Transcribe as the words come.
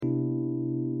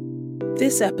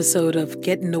This episode of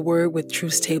Get in the Word with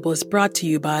Truth Table is brought to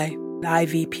you by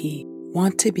IVP.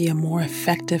 Want to be a more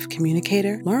effective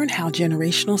communicator? Learn how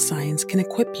generational science can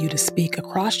equip you to speak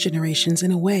across generations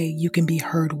in a way you can be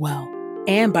heard well.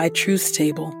 And by Truth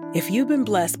Table. If you've been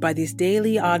blessed by these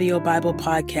daily audio Bible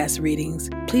podcast readings,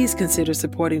 please consider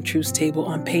supporting Truth Table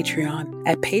on Patreon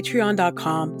at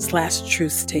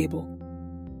patreon.com/truthstable.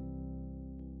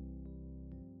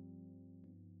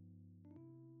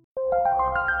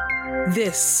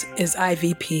 This is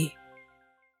IVP.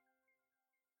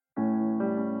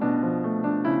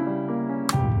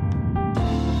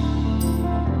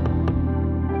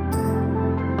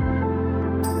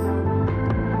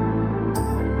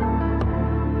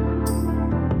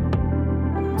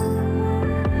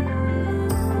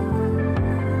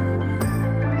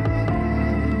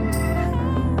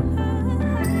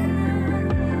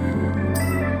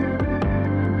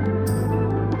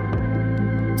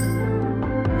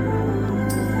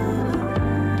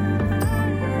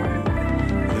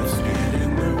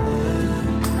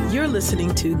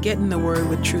 Listening to Get in the Word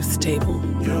with Truth Table.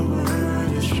 Your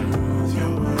word is truth,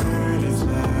 your word is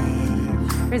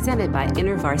life. Presented by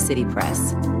InterVarsity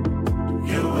Press.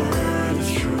 Your word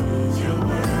is truth, your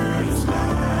word is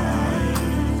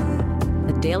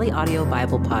life. A daily audio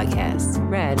Bible podcast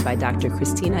read by Dr.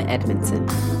 Christina Edmondson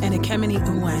and Ekemini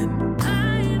Uwan.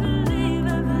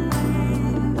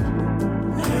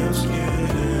 Let's get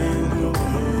in the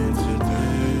word today.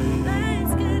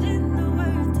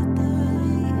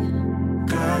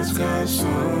 God's got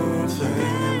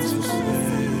something to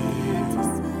say.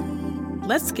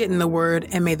 Let's get in the Word,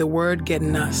 and may the Word get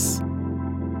in us.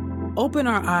 Open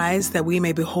our eyes that we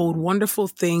may behold wonderful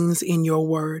things in your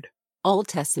Word. Old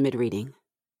Testament reading,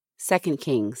 2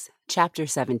 Kings, chapter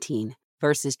 17,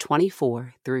 verses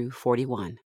 24 through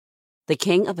 41. The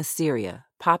king of Assyria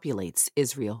populates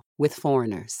Israel with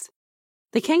foreigners.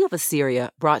 The king of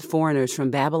Assyria brought foreigners from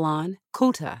Babylon,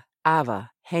 Cuthah, Ava,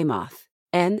 Hamath,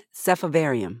 and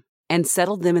Sepharvaim, and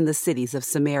settled them in the cities of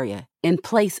Samaria in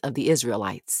place of the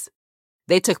Israelites.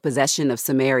 They took possession of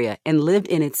Samaria and lived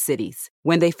in its cities.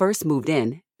 When they first moved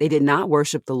in, they did not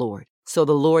worship the Lord. So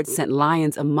the Lord sent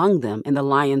lions among them, and the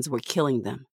lions were killing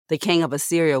them. The king of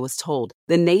Assyria was told,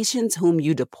 "The nations whom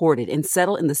you deported and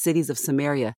settled in the cities of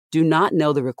Samaria do not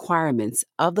know the requirements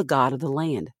of the God of the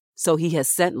land. So he has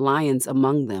sent lions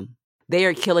among them. They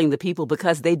are killing the people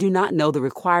because they do not know the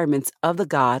requirements of the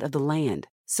God of the land."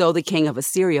 So the king of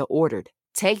Assyria ordered,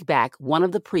 "Take back one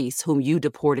of the priests whom you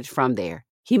deported from there.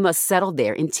 He must settle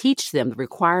there and teach them the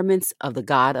requirements of the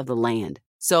God of the land."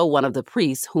 So one of the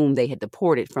priests whom they had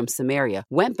deported from Samaria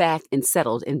went back and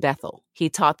settled in Bethel. He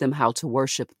taught them how to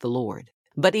worship the Lord.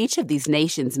 But each of these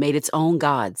nations made its own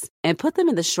gods and put them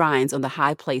in the shrines on the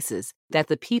high places that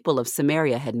the people of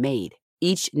Samaria had made.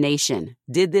 Each nation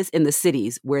did this in the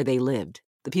cities where they lived.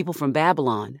 The people from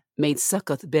Babylon made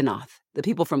Succoth-Benoth. The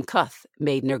people from Cuth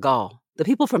made Nergal. The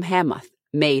people from Hamath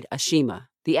made Ashima.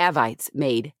 The Avites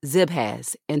made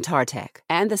Zibhaz and Tartak.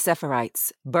 And the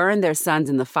Sepharites burned their sons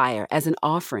in the fire as an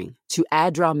offering to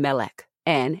Adramelech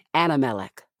and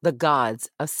Anamelech, the gods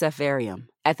of Sepharvaim.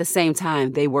 At the same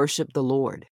time, they worshiped the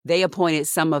Lord. They appointed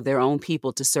some of their own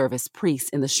people to serve as priests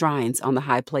in the shrines on the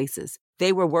high places.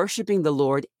 They were worshiping the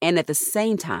Lord and at the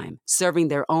same time serving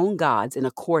their own gods in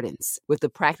accordance with the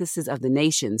practices of the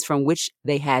nations from which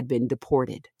they had been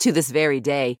deported. To this very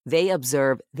day, they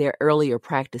observe their earlier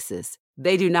practices.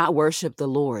 They do not worship the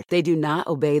Lord. They do not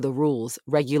obey the rules,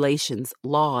 regulations,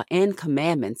 law, and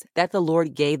commandments that the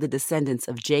Lord gave the descendants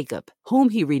of Jacob, whom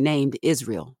he renamed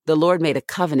Israel. The Lord made a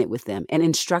covenant with them and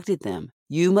instructed them,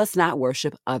 "You must not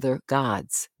worship other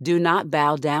gods. Do not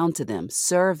bow down to them,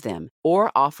 serve them,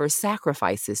 or offer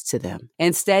sacrifices to them.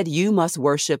 Instead, you must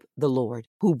worship the Lord,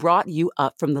 who brought you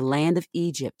up from the land of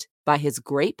Egypt by his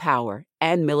great power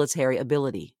and military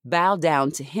ability. Bow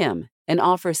down to him and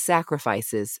offer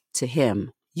sacrifices to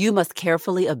him. You must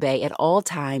carefully obey at all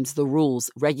times the rules,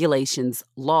 regulations,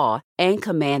 law, and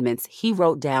commandments he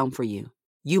wrote down for you.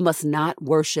 You must not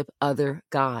worship other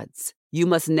gods. You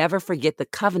must never forget the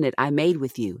covenant I made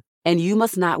with you, and you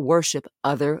must not worship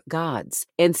other gods.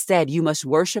 Instead, you must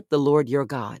worship the Lord your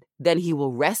God. Then he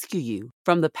will rescue you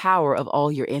from the power of all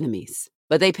your enemies."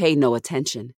 But they paid no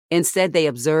attention. Instead, they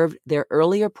observed their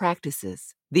earlier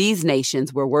practices. These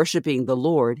nations were worshiping the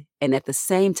Lord and at the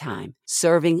same time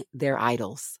serving their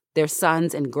idols. Their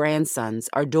sons and grandsons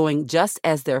are doing just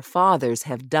as their fathers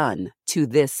have done to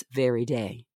this very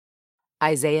day.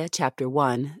 Isaiah chapter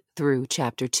 1 through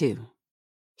chapter 2.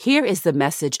 Here is the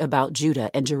message about Judah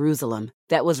and Jerusalem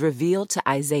that was revealed to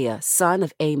Isaiah, son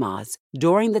of Amoz,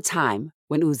 during the time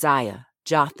when Uzziah,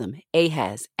 Jotham,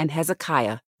 Ahaz, and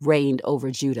Hezekiah reigned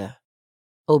over Judah.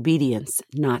 obedience,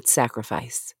 not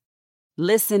sacrifice.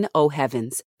 Listen, O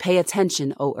heavens, pay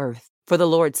attention, O earth, for the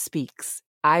Lord speaks.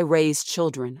 I raised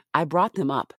children, I brought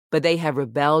them up, but they have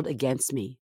rebelled against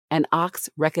me. An ox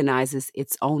recognizes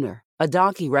its owner. A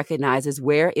donkey recognizes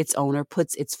where its owner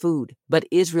puts its food, but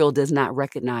Israel does not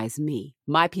recognize me.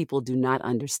 My people do not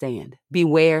understand.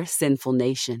 Beware, sinful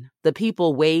nation, the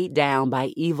people weighed down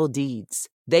by evil deeds.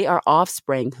 They are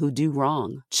offspring who do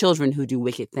wrong, children who do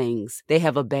wicked things. They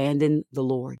have abandoned the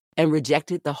Lord and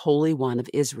rejected the Holy One of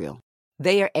Israel.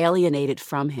 They are alienated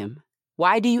from him.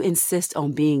 Why do you insist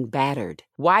on being battered?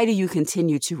 Why do you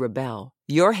continue to rebel?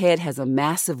 Your head has a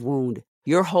massive wound.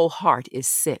 Your whole heart is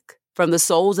sick. From the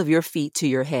soles of your feet to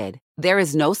your head, there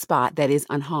is no spot that is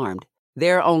unharmed.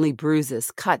 There are only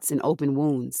bruises, cuts, and open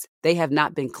wounds. They have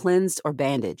not been cleansed or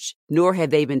bandaged, nor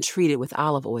have they been treated with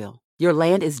olive oil. Your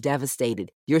land is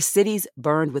devastated, your cities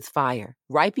burned with fire.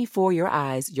 Right before your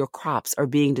eyes, your crops are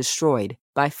being destroyed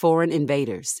by foreign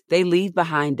invaders. They leave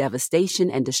behind devastation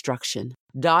and destruction.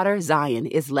 Daughter Zion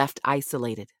is left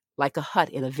isolated, like a hut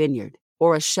in a vineyard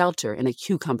or a shelter in a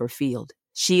cucumber field.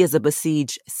 She is a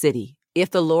besieged city.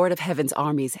 If the Lord of Heaven's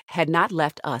armies had not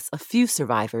left us a few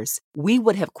survivors, we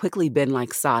would have quickly been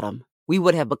like Sodom. We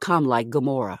would have become like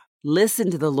Gomorrah. Listen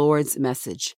to the Lord's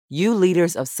message. You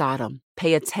leaders of Sodom,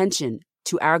 pay attention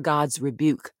to our God's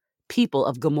rebuke. People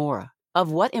of Gomorrah,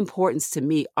 of what importance to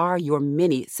me are your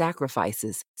many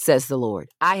sacrifices, says the Lord.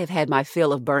 I have had my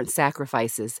fill of burnt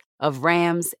sacrifices, of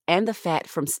rams and the fat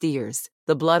from steers,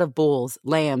 the blood of bulls,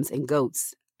 lambs, and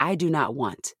goats. I do not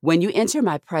want. When you enter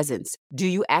my presence, do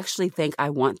you actually think I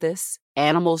want this?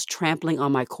 Animals trampling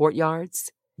on my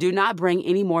courtyards? Do not bring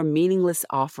any more meaningless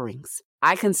offerings.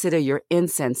 I consider your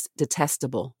incense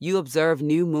detestable. You observe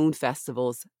new moon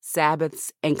festivals,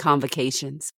 Sabbaths, and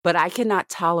convocations, but I cannot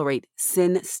tolerate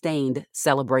sin-stained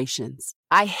celebrations.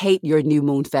 I hate your new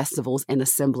moon festivals and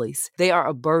assemblies. They are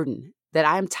a burden that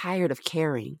I am tired of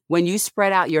carrying. When you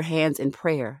spread out your hands in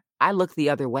prayer, I look the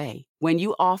other way. When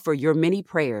you offer your many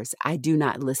prayers, I do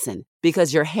not listen,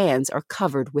 because your hands are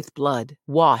covered with blood.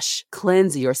 Wash,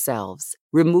 cleanse yourselves.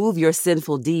 Remove your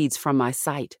sinful deeds from my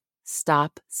sight.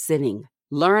 Stop sinning.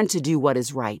 Learn to do what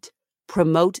is right.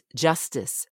 Promote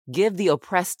justice. Give the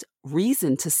oppressed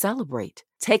reason to celebrate.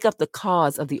 Take up the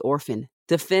cause of the orphan.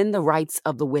 Defend the rights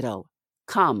of the widow.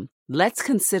 Come, let's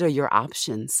consider your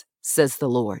options, says the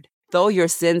Lord. Though your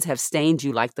sins have stained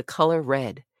you like the color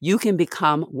red, you can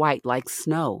become white like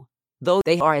snow. Though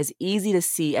they are as easy to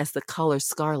see as the color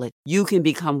scarlet, you can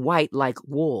become white like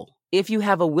wool. If you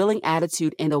have a willing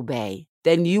attitude and obey,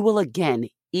 then you will again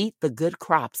eat the good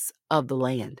crops of the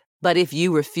land. But if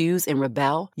you refuse and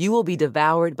rebel, you will be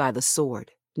devoured by the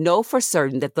sword. Know for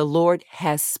certain that the Lord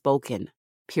has spoken,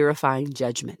 purifying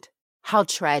judgment. How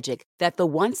tragic that the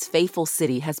once faithful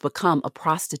city has become a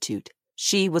prostitute.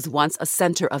 She was once a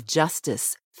center of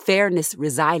justice. Fairness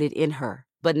resided in her,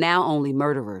 but now only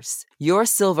murderers. Your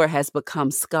silver has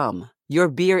become scum. Your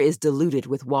beer is diluted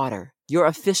with water. Your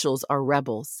officials are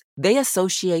rebels. They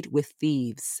associate with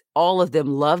thieves. All of them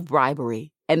love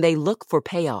bribery, and they look for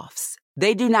payoffs.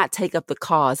 They do not take up the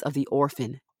cause of the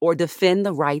orphan or defend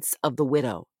the rights of the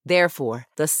widow. Therefore,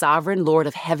 the sovereign Lord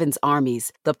of Heaven's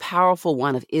armies, the powerful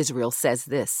One of Israel, says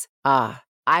this,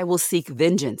 I will seek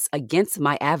vengeance against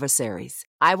my adversaries.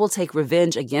 I will take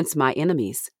revenge against my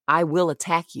enemies. I will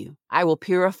attack you. I will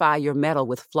purify your metal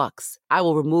with flux. I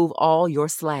will remove all your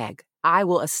slag. I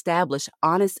will establish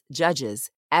honest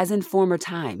judges as in former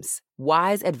times,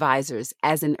 wise advisors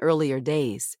as in earlier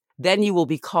days. Then you will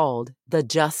be called the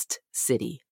just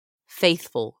city,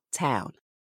 faithful town.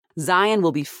 Zion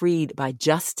will be freed by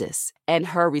justice, and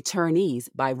her returnees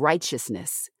by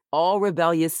righteousness. All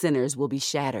rebellious sinners will be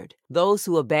shattered. Those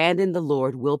who abandon the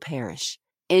Lord will perish.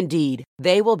 Indeed,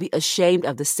 they will be ashamed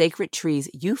of the sacred trees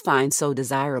you find so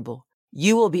desirable.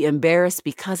 You will be embarrassed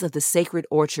because of the sacred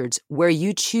orchards where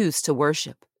you choose to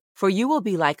worship. For you will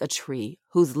be like a tree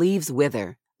whose leaves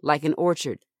wither, like an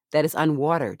orchard that is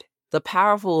unwatered. The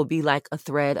powerful will be like a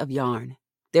thread of yarn,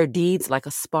 their deeds like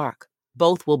a spark.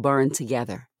 Both will burn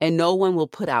together, and no one will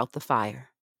put out the fire.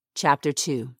 Chapter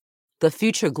 2. The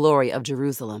future glory of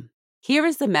Jerusalem. Here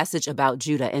is the message about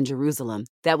Judah and Jerusalem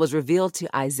that was revealed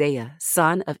to Isaiah,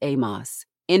 son of Amos.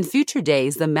 In future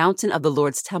days, the mountain of the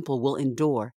Lord's temple will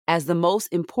endure as the most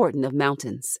important of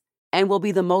mountains and will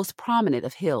be the most prominent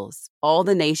of hills. All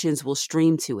the nations will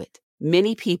stream to it.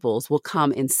 Many peoples will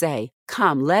come and say,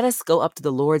 "Come, let us go up to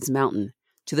the Lord's mountain,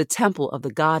 to the temple of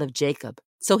the God of Jacob,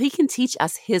 so he can teach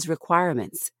us his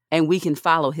requirements and we can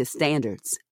follow his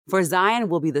standards." For Zion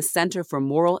will be the center for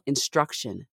moral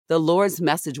instruction. The Lord's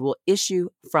message will issue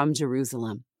from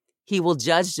Jerusalem. He will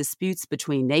judge disputes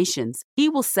between nations. He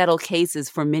will settle cases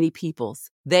for many peoples.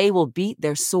 They will beat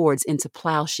their swords into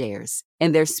plowshares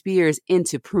and their spears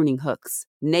into pruning hooks.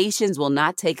 Nations will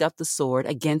not take up the sword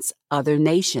against other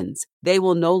nations. They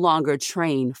will no longer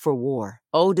train for war.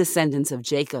 O descendants of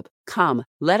Jacob, come,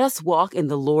 let us walk in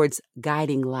the Lord's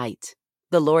guiding light.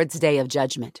 The Lord's day of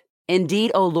judgment.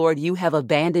 Indeed, O Lord, you have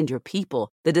abandoned your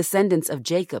people, the descendants of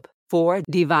Jacob. For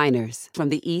diviners from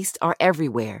the east are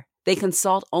everywhere. They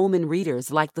consult omen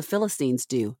readers like the Philistines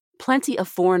do. Plenty of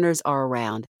foreigners are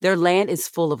around. Their land is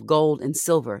full of gold and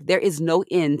silver. There is no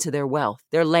end to their wealth.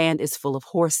 Their land is full of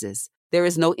horses. There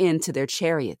is no end to their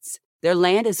chariots. Their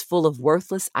land is full of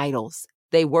worthless idols.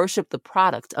 They worship the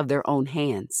product of their own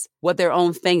hands, what their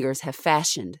own fingers have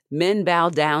fashioned. Men bow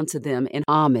down to them in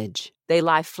homage. They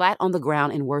lie flat on the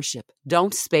ground in worship.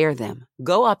 Don't spare them.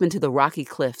 Go up into the rocky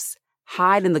cliffs.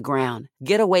 Hide in the ground.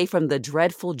 Get away from the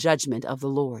dreadful judgment of the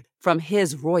Lord, from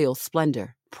his royal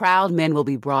splendor. Proud men will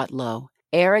be brought low.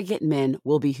 Arrogant men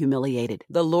will be humiliated.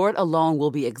 The Lord alone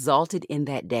will be exalted in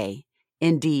that day.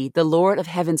 Indeed, the Lord of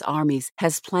heaven's armies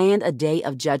has planned a day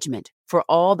of judgment for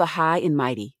all the high and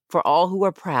mighty, for all who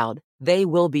are proud. They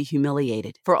will be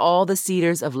humiliated. For all the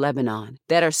cedars of Lebanon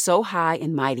that are so high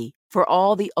and mighty, for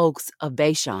all the oaks of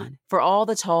Bashan, for all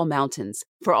the tall mountains,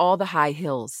 for all the high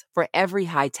hills, for every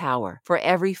high tower, for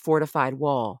every fortified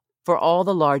wall, for all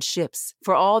the large ships,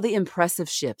 for all the impressive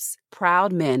ships.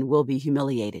 Proud men will be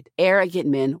humiliated. Arrogant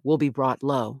men will be brought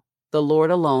low. The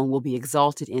Lord alone will be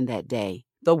exalted in that day.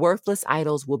 The worthless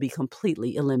idols will be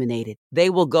completely eliminated. They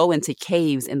will go into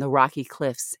caves in the rocky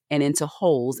cliffs and into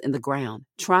holes in the ground,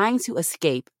 trying to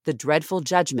escape the dreadful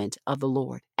judgment of the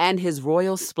Lord and his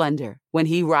royal splendor when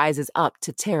he rises up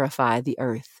to terrify the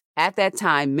earth. At that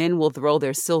time, men will throw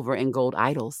their silver and gold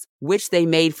idols, which they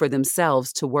made for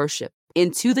themselves to worship,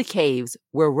 into the caves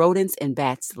where rodents and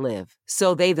bats live,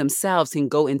 so they themselves can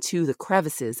go into the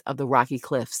crevices of the rocky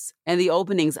cliffs and the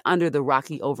openings under the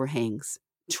rocky overhangs,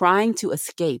 trying to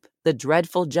escape the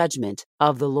dreadful judgment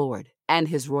of the Lord and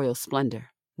his royal splendor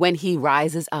when he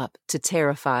rises up to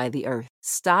terrify the earth.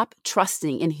 Stop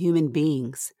trusting in human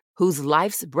beings whose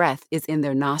life's breath is in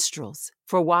their nostrils,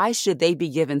 for why should they be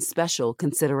given special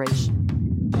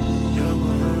consideration? Your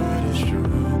word is true.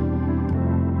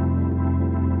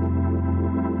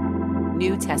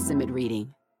 New Testament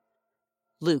reading.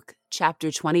 Luke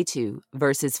chapter 22,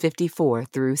 verses 54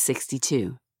 through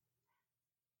 62.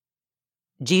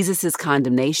 Jesus'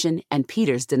 condemnation and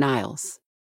Peter's denials.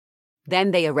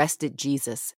 Then they arrested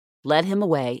Jesus, led him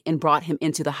away, and brought him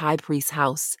into the high priest's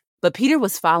house. But Peter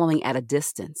was following at a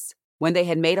distance. When they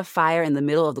had made a fire in the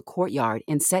middle of the courtyard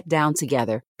and sat down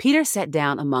together, Peter sat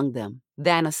down among them.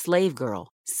 Then a slave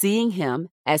girl, seeing him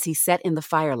as he sat in the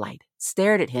firelight,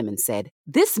 stared at him and said,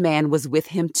 "This man was with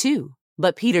him too."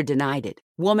 But Peter denied it.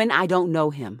 "Woman, I don't know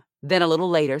him." Then a little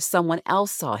later, someone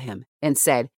else saw him and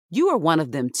said, "You are one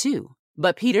of them too."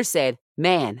 But Peter said,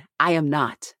 "Man, I am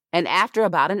not." And after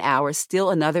about an hour, still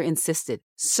another insisted,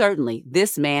 "Certainly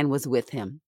this man was with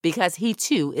him, because he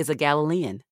too is a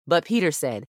Galilean." But Peter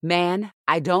said, "Man,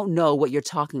 I don't know what you're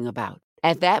talking about."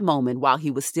 At that moment, while he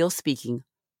was still speaking,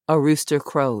 a rooster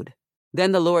crowed.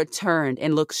 Then the Lord turned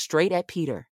and looked straight at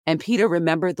Peter. And Peter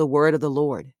remembered the word of the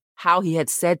Lord, how he had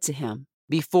said to him,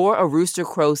 "Before a rooster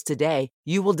crows today,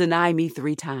 you will deny me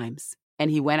 3 times."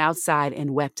 And he went outside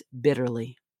and wept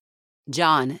bitterly.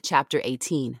 John chapter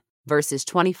 18, verses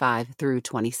 25 through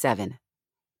 27.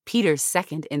 Peter's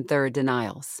second and third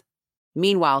denials.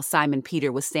 Meanwhile, Simon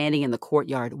Peter was standing in the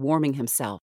courtyard warming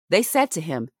himself. They said to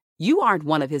him, "You aren't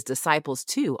one of his disciples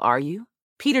too, are you?"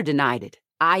 Peter denied it.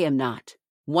 "I am not."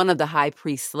 One of the high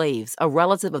priest's slaves, a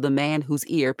relative of the man whose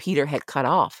ear Peter had cut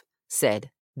off, said,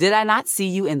 "Did I not see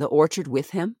you in the orchard with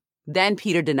him?" Then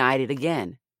Peter denied it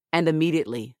again, and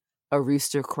immediately a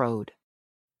rooster crowed.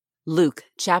 Luke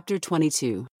chapter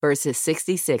 22, verses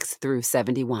 66 through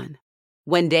 71.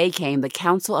 When day came, the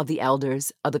council of the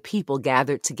elders of the people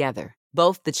gathered together,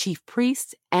 both the chief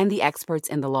priests and the experts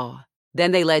in the law.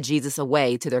 Then they led Jesus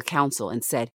away to their council and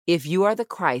said, "If you are the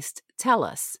Christ, tell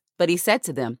us." But he said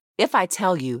to them, "If I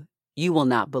tell you, you will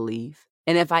not believe,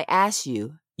 and if I ask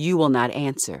you, you will not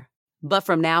answer. But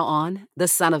from now on, the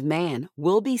Son of Man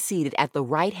will be seated at the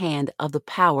right hand of the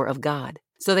power of God."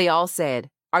 So they all said,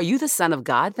 "Are you the Son of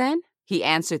God then?" He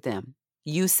answered them,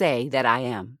 "You say that I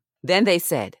am." Then they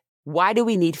said, "Why do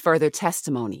we need further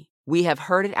testimony? We have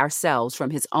heard it ourselves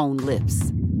from his own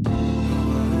lips."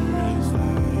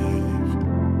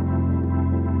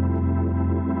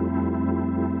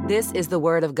 This is the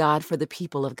word of God for the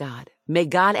people of God. May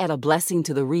God add a blessing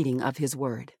to the reading of his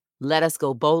word. Let us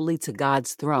go boldly to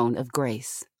God's throne of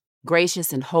grace.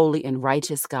 Gracious and holy and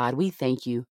righteous God, we thank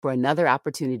you for another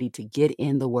opportunity to get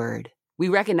in the Word. We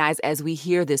recognize as we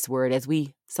hear this word,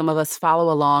 some of us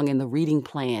follow along in the reading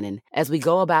plan, and as we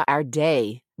go about our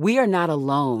day, we are not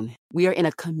alone. We are in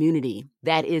a community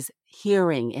that is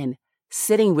hearing and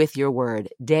sitting with your word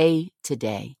day to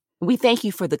day. We thank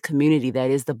you for the community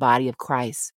that is the body of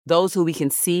Christ, those who we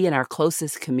can see in our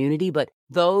closest community, but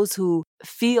those who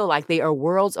feel like they are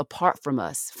worlds apart from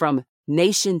us, from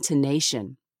nation to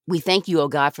nation. We thank you, O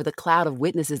God, for the cloud of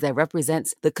witnesses that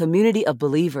represents the community of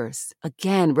believers,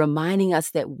 again, reminding us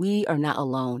that we are not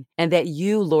alone and that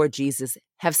you, Lord Jesus,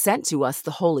 have sent to us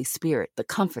the Holy Spirit, the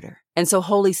Comforter. And so,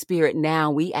 Holy Spirit,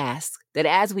 now we ask that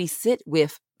as we sit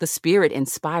with the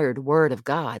Spirit-inspired Word of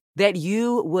God, that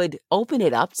you would open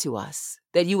it up to us,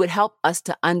 that you would help us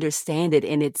to understand it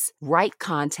in its right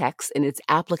context and its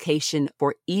application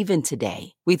for even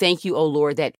today. We thank you, O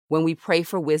Lord, that when we pray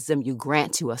for wisdom, you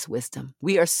grant to us wisdom.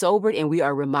 We are sobered and we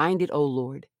are reminded, O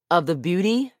Lord, of the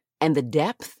beauty and the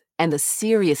depth and the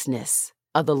seriousness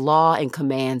of the law and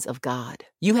commands of God.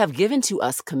 You have given to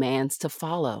us commands to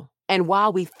follow. And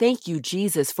while we thank you,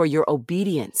 Jesus, for your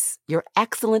obedience, your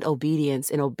excellent obedience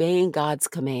in obeying God's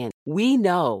command, we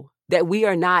know that we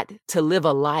are not to live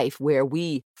a life where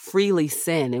we freely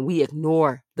sin and we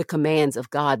ignore the commands of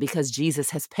God because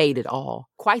Jesus has paid it all.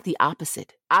 Quite the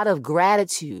opposite. Out of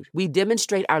gratitude, we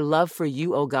demonstrate our love for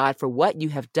you, O God, for what you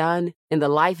have done in the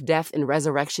life, death, and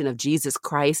resurrection of Jesus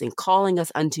Christ and calling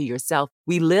us unto yourself.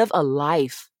 We live a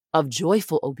life of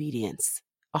joyful obedience,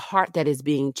 a heart that is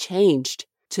being changed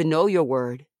to know your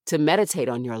word, to meditate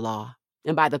on your law,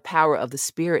 and by the power of the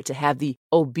Spirit to have the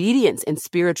obedience and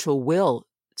spiritual will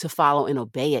to follow and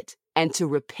obey it, and to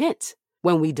repent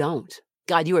when we don't.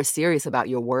 God, you are serious about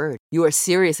your word. You are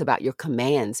serious about your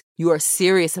commands. You are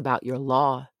serious about your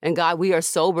law. And God, we are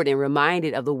sobered and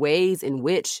reminded of the ways in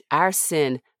which our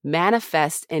sin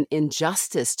manifests an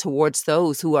injustice towards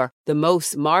those who are the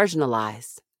most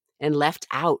marginalized and left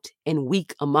out and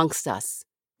weak amongst us.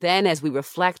 Then as we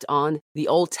reflect on the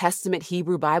Old Testament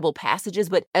Hebrew Bible passages,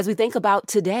 but as we think about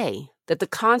today, that the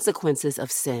consequences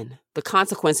of sin, the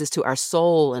consequences to our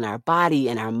soul and our body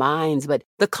and our minds, but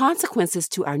the consequences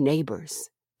to our neighbors,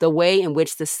 the way in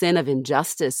which the sin of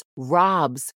injustice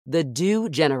robs the due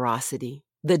generosity,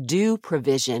 the due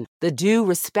provision, the due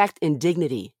respect and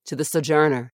dignity to the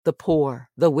sojourner, the poor,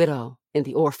 the widow, and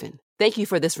the orphan. Thank you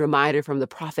for this reminder from the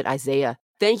prophet Isaiah.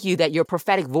 Thank you that your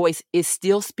prophetic voice is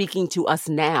still speaking to us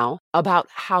now about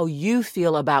how you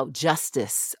feel about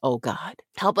justice, oh God.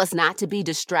 Help us not to be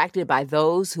distracted by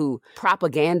those who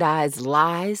propagandize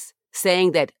lies,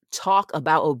 saying that talk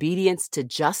about obedience to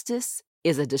justice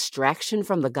is a distraction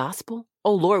from the gospel.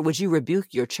 Oh Lord, would you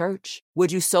rebuke your church?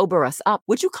 Would you sober us up?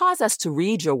 Would you cause us to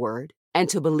read your word and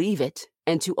to believe it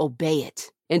and to obey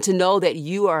it? And to know that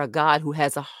you are a God who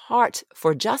has a heart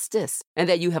for justice and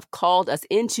that you have called us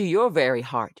into your very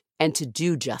heart and to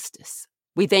do justice.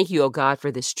 We thank you, O God,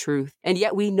 for this truth. And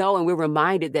yet we know and we're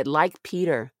reminded that like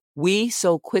Peter, we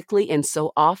so quickly and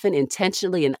so often,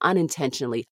 intentionally and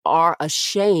unintentionally, are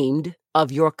ashamed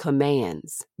of your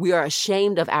commands. We are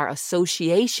ashamed of our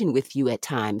association with you at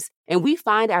times. And we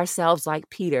find ourselves like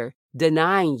Peter,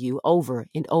 denying you over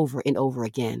and over and over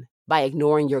again by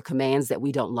ignoring your commands that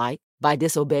we don't like, by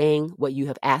disobeying what you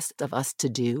have asked of us to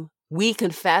do. We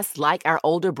confess, like our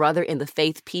older brother in the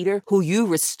faith, Peter, who you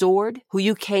restored, who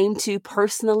you came to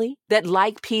personally, that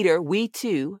like Peter, we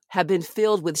too have been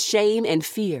filled with shame and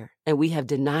fear, and we have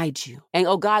denied you. And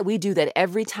oh God, we do that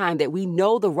every time that we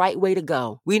know the right way to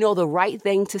go. We know the right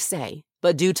thing to say,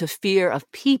 but due to fear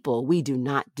of people, we do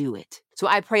not do it. So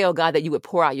I pray, oh God, that you would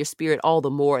pour out your Spirit all the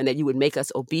more and that you would make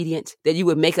us obedient, that you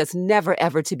would make us never,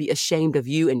 ever to be ashamed of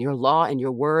you and your law and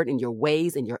your word and your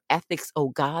ways and your ethics, oh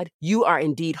God. You are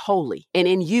indeed holy, and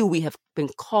in you we have been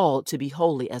called to be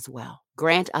holy as well.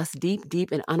 Grant us deep,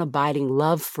 deep and unabiding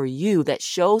love for you that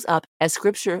shows up as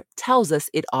Scripture tells us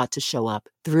it ought to show up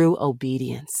through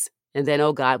obedience. And then,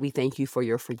 oh God, we thank you for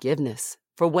your forgiveness.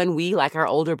 For when we, like our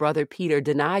older brother Peter,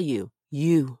 deny you,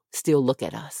 you still look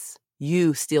at us.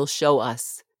 You still show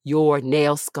us your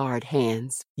nail-scarred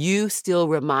hands. You still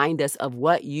remind us of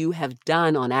what you have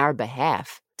done on our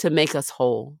behalf to make us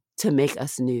whole, to make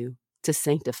us new, to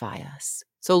sanctify us.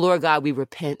 So, Lord God, we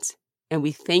repent, and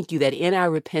we thank you that in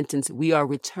our repentance, we are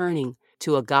returning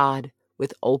to a God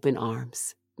with open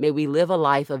arms. May we live a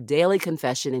life of daily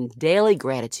confession and daily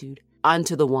gratitude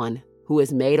unto the one who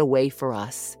has made a way for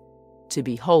us to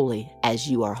be holy as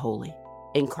you are holy.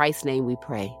 In Christ's name we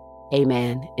pray.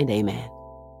 Amen and amen.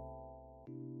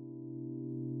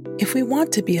 If If we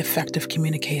want to be effective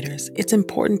communicators, it's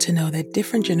important to know that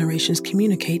different generations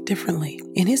communicate differently.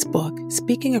 In his book,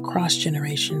 Speaking Across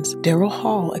Generations, Daryl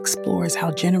Hall explores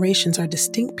how generations are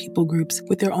distinct people groups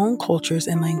with their own cultures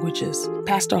and languages.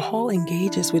 Pastor Hall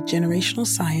engages with generational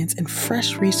science and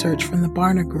fresh research from the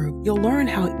Barna Group. You'll learn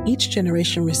how each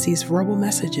generation receives verbal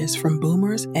messages from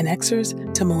boomers and Xers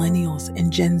to millennials and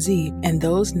Gen Z and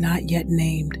those not yet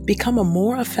named. Become a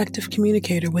more effective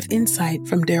communicator with insight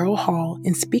from Daryl Hall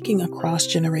in Speaking Across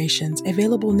Generations,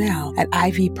 available now at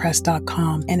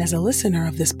ivpress.com. And as a listener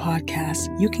of this podcast,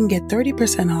 you can get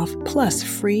 30% off plus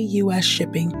free U.S.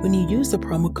 shipping when you use the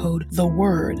promo code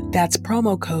THEWORD. That's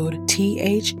promo code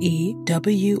THEWORD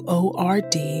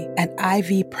at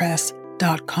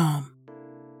ivpress.com.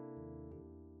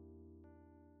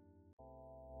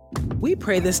 We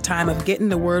pray this time of Getting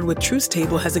the Word with Truth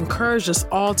Table has encouraged us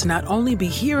all to not only be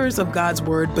hearers of God's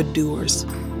Word, but doers.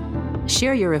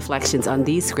 Share your reflections on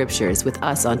these scriptures with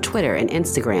us on Twitter and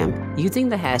Instagram using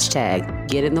the hashtag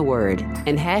 #GetInTheWord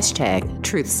and hashtag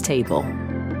 #TruthsTable.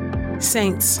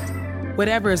 Saints,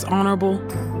 whatever is honorable,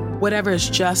 whatever is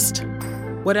just,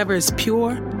 whatever is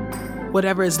pure,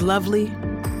 whatever is lovely,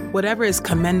 whatever is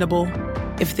commendable,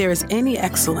 if there is any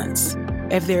excellence,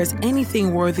 if there is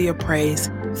anything worthy of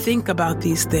praise, think about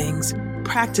these things,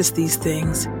 practice these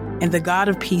things, and the God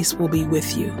of peace will be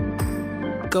with you.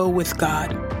 Go with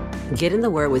God. Get in the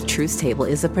Word with Truth Table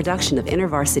is a production of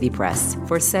InterVarsity Press.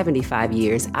 For 75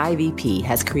 years, IVP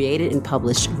has created and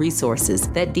published resources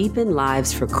that deepen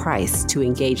lives for Christ to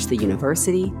engage the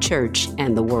university, church,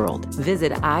 and the world.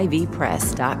 Visit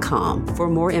ivpress.com for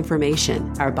more information.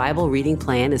 Our Bible reading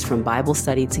plan is from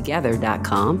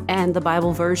BibleStudyTogether.com, and the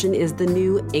Bible version is the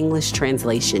New English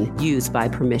Translation used by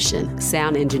permission.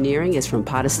 Sound engineering is from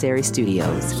Podastery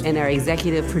Studios, and our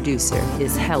executive producer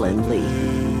is Helen Lee.